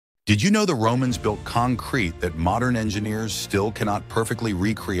Did you know the Romans built concrete that modern engineers still cannot perfectly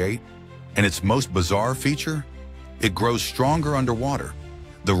recreate? And its most bizarre feature? It grows stronger underwater.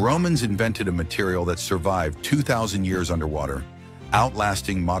 The Romans invented a material that survived 2,000 years underwater,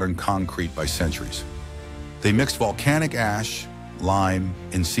 outlasting modern concrete by centuries. They mixed volcanic ash, lime,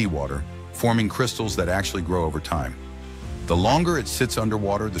 and seawater, forming crystals that actually grow over time. The longer it sits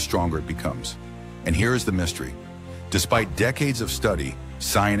underwater, the stronger it becomes. And here is the mystery. Despite decades of study,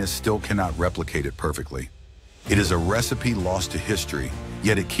 scientists still cannot replicate it perfectly. It is a recipe lost to history,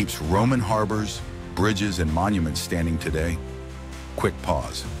 yet it keeps Roman harbors, bridges, and monuments standing today. Quick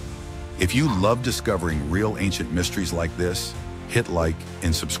pause. If you love discovering real ancient mysteries like this, hit like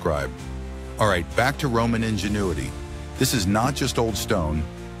and subscribe. All right, back to Roman ingenuity. This is not just old stone,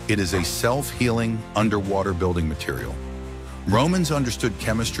 it is a self-healing underwater building material. Romans understood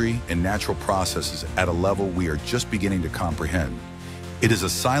chemistry and natural processes at a level we are just beginning to comprehend. It is a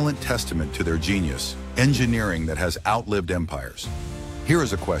silent testament to their genius, engineering that has outlived empires. Here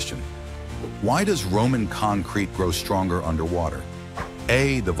is a question. Why does Roman concrete grow stronger underwater?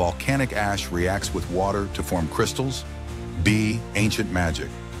 A, the volcanic ash reacts with water to form crystals. B, ancient magic.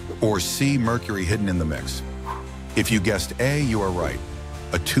 Or C, mercury hidden in the mix. If you guessed A, you are right.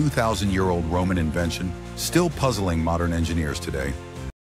 A 2,000-year-old Roman invention, still puzzling modern engineers today.